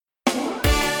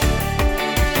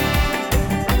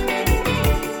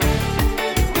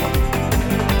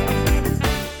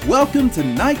Welcome to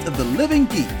Night of the Living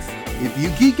Geeks. If you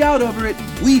geek out over it,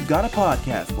 we've got a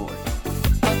podcast for it.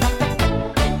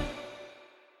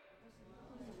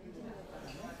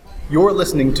 You're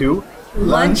listening to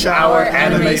Lunch Hour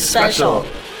Anime Special.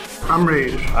 I'm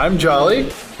Rage. I'm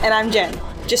Jolly. And I'm Jen.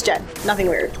 Just Jen. Nothing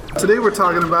weird. Today we're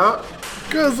talking about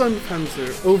Girls on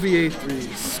Panzer, OVA 3,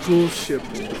 School Ship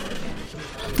War.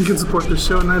 You can support the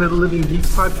show Night of the Living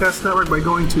Geeks Podcast Network by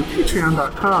going to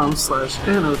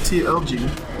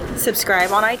patreon.com/NOTLG.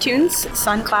 Subscribe on iTunes,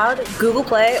 SoundCloud, Google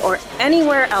Play, or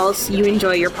anywhere else you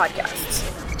enjoy your podcasts.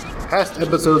 Past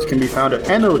episodes can be found at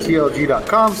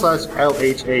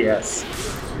notlg.com/LHAS.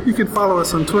 You can follow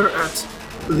us on Twitter at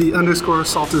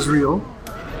 _saltisreal.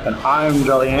 And I'm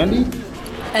Jolly Andy.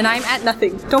 And I'm at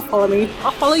nothing. Don't follow me.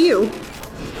 I'll follow you.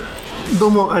 ど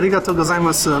うもありがとうござい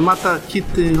ます。また来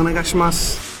てお願いしま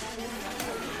す。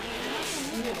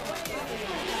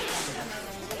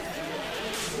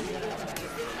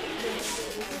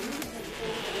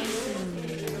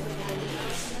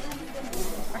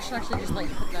I should actually just put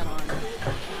that on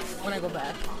when I go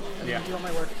back. Yeah. Do all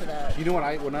my work for that. You know what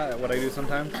I do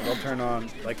sometimes? I'll turn on,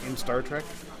 in Star Trek,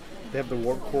 they have the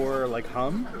warp core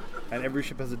hum, and every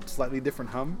ship has a slightly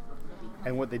different hum.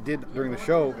 And what they did during the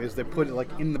show is they put it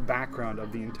in the background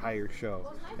of the entire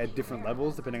show at different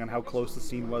levels, depending on how close the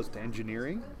scene was to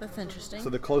engineering. That's interesting. So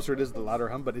the closer it is, the louder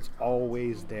hum, but it's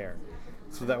always there.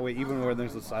 So that way, even when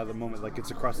there's a silent moment,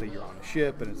 it's across that you're on a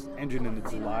ship and it's engine and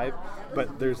it's live,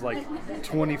 but there's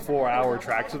 24-hour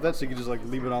tracks of that, so you can just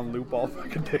leave it on loop all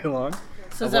fucking day long.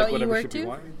 So is that what you work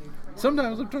to?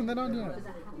 Sometimes I'll turn that on, yeah.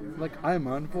 I'm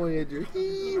on Voyager.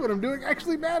 What I'm doing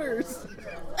actually matters.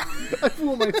 I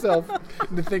fool myself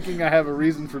into thinking I have a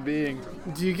reason for being.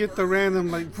 Do you get the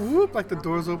random, whoop, the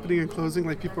doors opening and closing,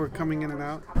 people are coming in and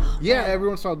out? Yeah, every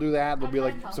once in a while I'll do that. There'll be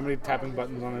somebody tapping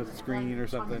buttons on a screen or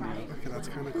something. Okay, that's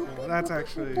kind of cool. That's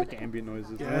actually... ambient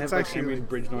noises. Yeah, and that's have, actually... ambient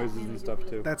bridge noises and stuff,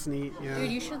 too. That's neat, yeah. Dude,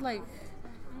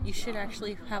 you should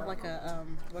actually have a,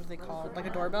 what are they called? A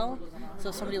doorbell. So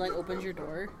if somebody opens your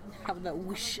door, have that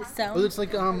whoosh sound. Well, it's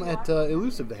at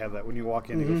Elusive they have that when you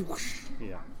walk in. Mm-hmm. It goes whoosh.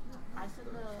 Yeah.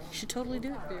 You should totally do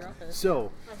it for your office.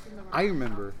 So, I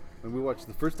remember when we watched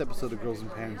the first episode of Girls in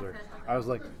Panzer, I was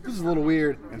like, this is a little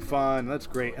weird and fun, that's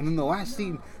great. And then the last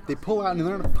scene, they pull out and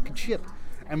they're on a fucking ship.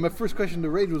 And my first question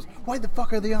to Rage was, why the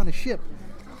fuck are they on a ship?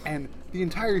 And the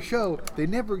entire show, they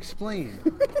never explain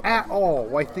at all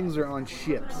why things are on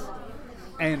ships.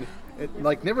 And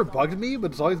it never bugged me,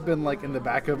 but it's always been in the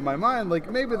back of my mind,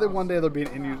 maybe one day there'll be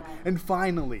an in-use. And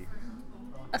finally,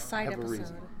 a side have episode. A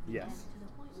reason. Yes.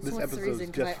 So This what's the episode reason?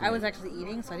 is just I was actually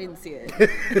eating, so I didn't see it.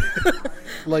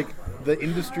 The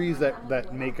industries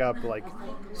that make up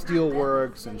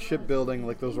steelworks and shipbuilding,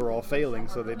 those are all failing.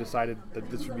 So they decided that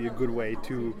this would be a good way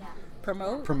to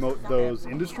promote those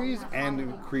industries and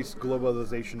increase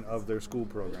globalization of their school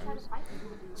programs.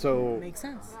 So makes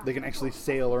sense. They can actually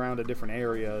sail around to different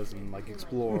areas and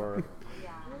explore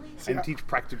and teach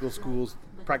practical skills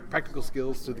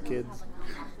to the kids.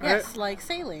 Yes,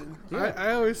 sailing. Yeah.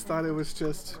 I always thought it was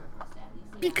just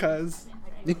because.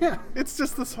 Yeah. It's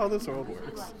just how this world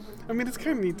works. I mean, it's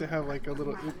kind of neat to have a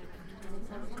little,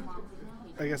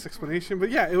 I guess, explanation. But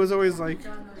yeah, it was always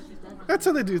that's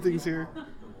how they do things here.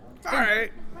 All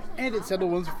right. And it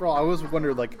settled once for all. I always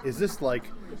wondered, is this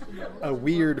a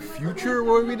weird future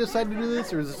where we decided to do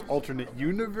this, or is this alternate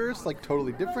universe,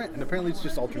 totally different? And apparently it's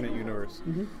just alternate universe.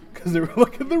 Because they were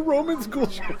in the Roman school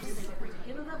ships.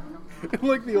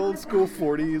 And the old school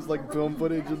 40s, film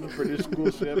footage of the British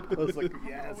school ship. I was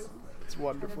yes, it's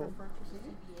wonderful.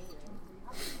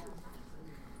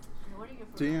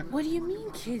 So, yeah. What do you mean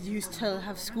kids used to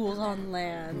have schools on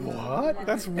land? What?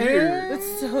 That's weird.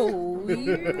 That's so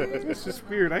weird. It's just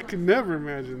weird. I could never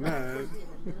imagine that.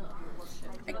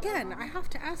 Again, I have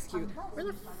to ask you, where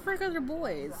the frick are the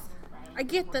boys? I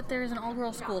get that there's an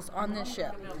all-girl schools on this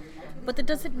ship, but that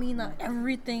doesn't mean that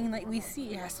everything that we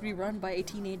see has to be run by a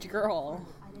teenage girl.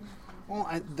 Well,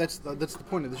 that's the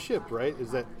point of the ship, right?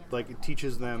 Is that it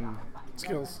teaches them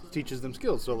skills.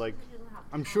 So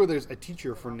I'm sure there's a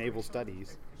teacher for naval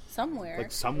studies. Somewhere.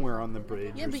 Somewhere on the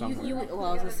bridge. Yeah, or but somewhere. I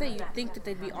was going to say, you'd think that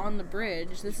they'd be on the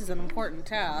bridge. This is an important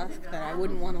task that I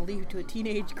wouldn't want to leave to a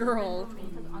teenage girl.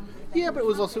 Yeah, but it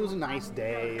was a nice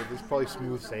day. It was probably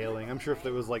smooth sailing. I'm sure if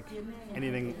there was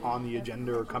anything on the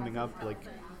agenda or coming up,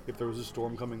 if there was a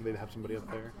storm coming, they'd have somebody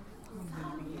up there.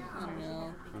 I don't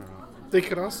know. They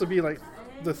could also be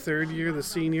the third year, the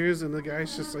seniors, and the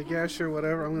guy's just yeah, sure,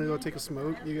 whatever. I'm gonna go take a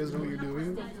smoke. You guys know what you're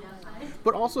doing.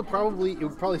 But also probably, it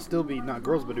would probably still be not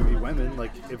girls, but it would be women.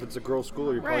 Like, if it's a girls'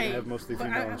 school, you're probably going to have mostly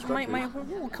female instructors. My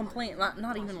whole complaint,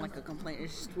 not even like a complaint,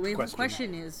 it's just the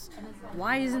question is,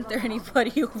 why isn't there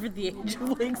anybody over the age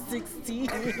of like 16?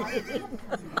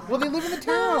 Well, they live in the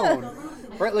town.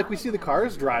 Right, like we see the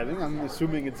cars driving. I'm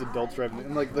assuming it's adults driving,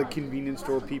 and like the convenience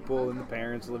store people and the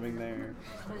parents living there.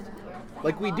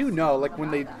 Like we do know, like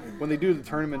when they do the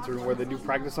tournaments or where they do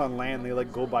practice on land, they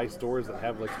like go by stores that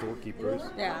have like storekeepers.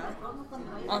 Yeah,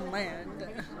 on land.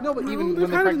 No, but even when they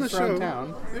practice around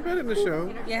town, they've had it in the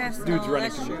show. Yes, dudes running.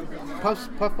 that's true.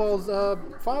 Puffball's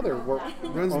father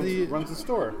runs the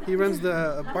store. He runs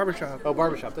the barbershop. Oh,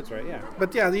 barbershop. That's right. Yeah.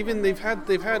 But yeah, even they've had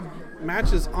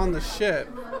matches on the ship.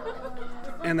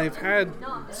 And they've had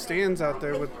stands out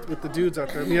there with the dudes out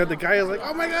there. And you had the guy who's like,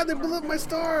 oh my god, they blew up my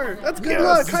store. That's good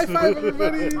luck. High five,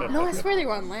 everybody. No, I swear they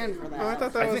were on land for that. Oh, I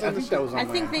thought that was on the ship. I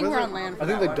think they were on land for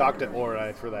that. I think they docked at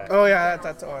Ori for that. Oh yeah,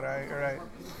 that's Ori. You're right.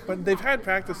 But they've had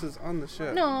practices on the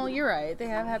ship. No, you're right. They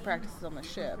have had practices on the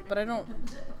ship. But I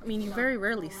mean, you very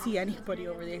rarely see anybody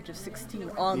over the age of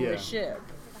 16 on the ship.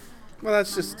 Well,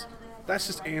 that's just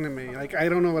anime. Like, I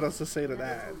don't know what else to say to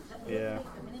that. Yeah.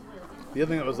 The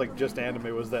other thing that was like just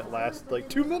anime was that last like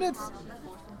 2 minutes.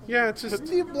 Yeah, it's just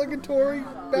the obligatory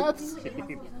bath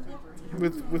scene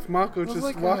with Mako just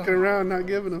like, walking around not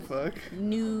giving a fuck.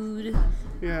 Nude.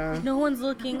 Yeah. No one's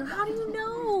looking. How do you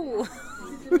know?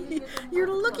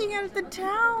 You're looking at the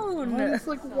town. And it's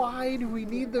like, why do we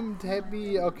need them to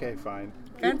be? Okay, fine.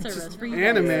 Fan service for you.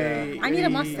 Anime. Guys. I need a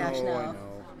mustache now. I know.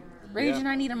 Rage and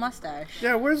I need a mustache.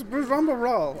 Yeah, where's Ramba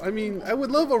Rawl? I mean, I would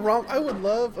love a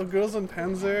Girls on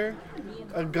Panzer,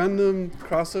 a Gundam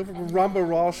crossover where Ramba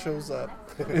Rawl shows up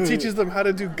and teaches them how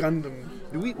to do Gundam.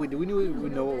 Do we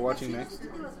know what we're watching next?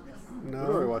 No. What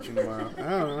are we watching tomorrow? I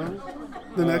don't know.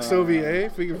 The next OVA,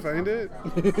 if we can find it.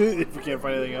 If we can't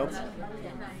find anything else.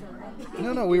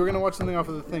 No, we were gonna watch something off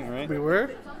of the thing, right? We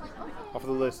were? Off of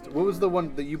the list. What was the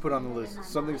one that you put on the list?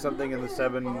 Something in the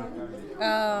 7...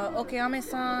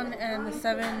 Okayame-san and the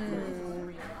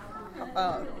 7...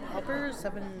 helpers?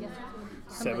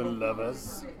 7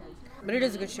 lovers. But it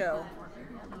is a good show.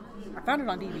 I found it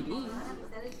on DVD,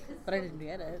 but I didn't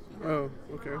get it. Oh,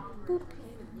 okay. Boop.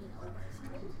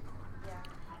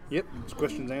 Yep, this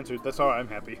question's answered. That's all. I'm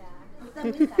happy.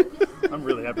 I'm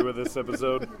really happy with this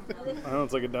episode. I know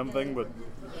it's like a dumb thing, but...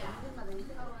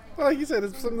 Well, like you said,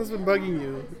 it's something that's been bugging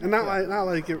you, and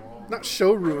not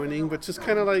show ruining, but just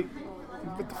kind of like,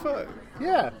 what the fuck?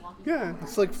 Yeah.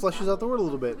 It's like fleshes out the word a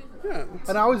little bit. Yeah.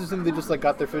 And I always assumed they just like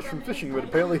got their fish from fishing, but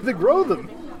apparently they grow them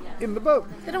in the boat.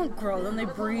 They don't grow them; they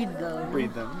breed them.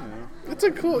 Yeah. It's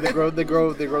a cool. They grow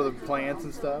the plants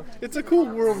and stuff. It's a cool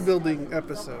world building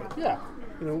episode. Yeah.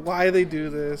 You know why they do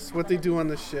this, what they do on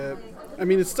the ship. I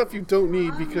mean, it's stuff you don't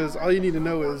need because all you need to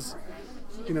know is,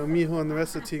 you know, Miho and the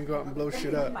rest of the team go out and blow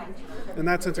shit up. And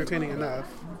that's entertaining enough.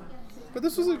 But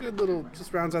this was a good little,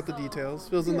 just rounds out the details,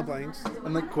 fills in the blanks.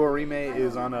 And like Korime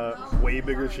is on a way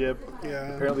bigger ship.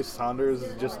 Yeah. Apparently Saunders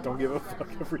just don't give a fuck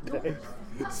every day.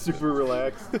 Super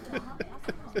relaxed.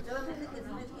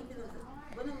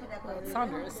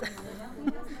 Saunders.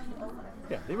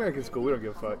 Yeah, the American school, we don't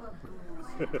give a fuck.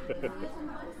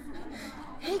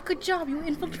 Hey, good job! You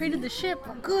infiltrated the ship.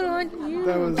 Good on you.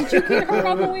 That was. Did you get her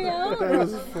on the way out? That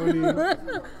was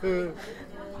funny.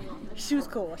 She was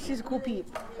cool. She's a cool peep.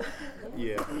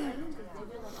 Yeah.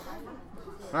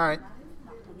 All right.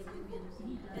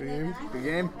 Good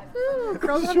game. Ooh,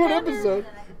 Girls on Short Panzer. episode.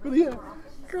 But yeah.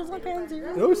 Girls on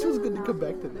Panzer. It always feels good to come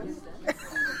back to this.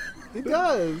 It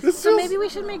does. So maybe we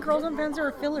should make Girls on Panzer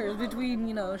or fillers between,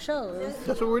 shows.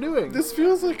 That's what we're doing. This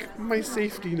feels like my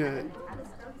safety net.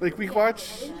 Like we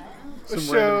watch a Some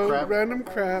show, random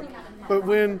crap, but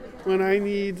when I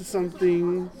need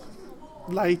something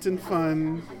light and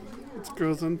fun, it's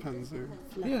Girls on Panzer.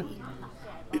 Yeah.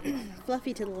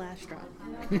 Fluffy to the last drop.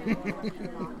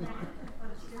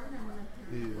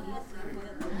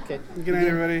 Okay. Good night,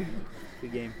 everybody.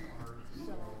 Good game.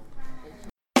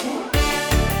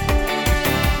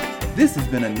 This has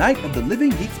been a Night of the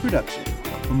Living Geeks production.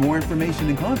 For more information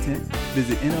and content,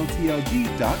 visit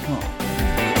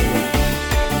NOTLG.com.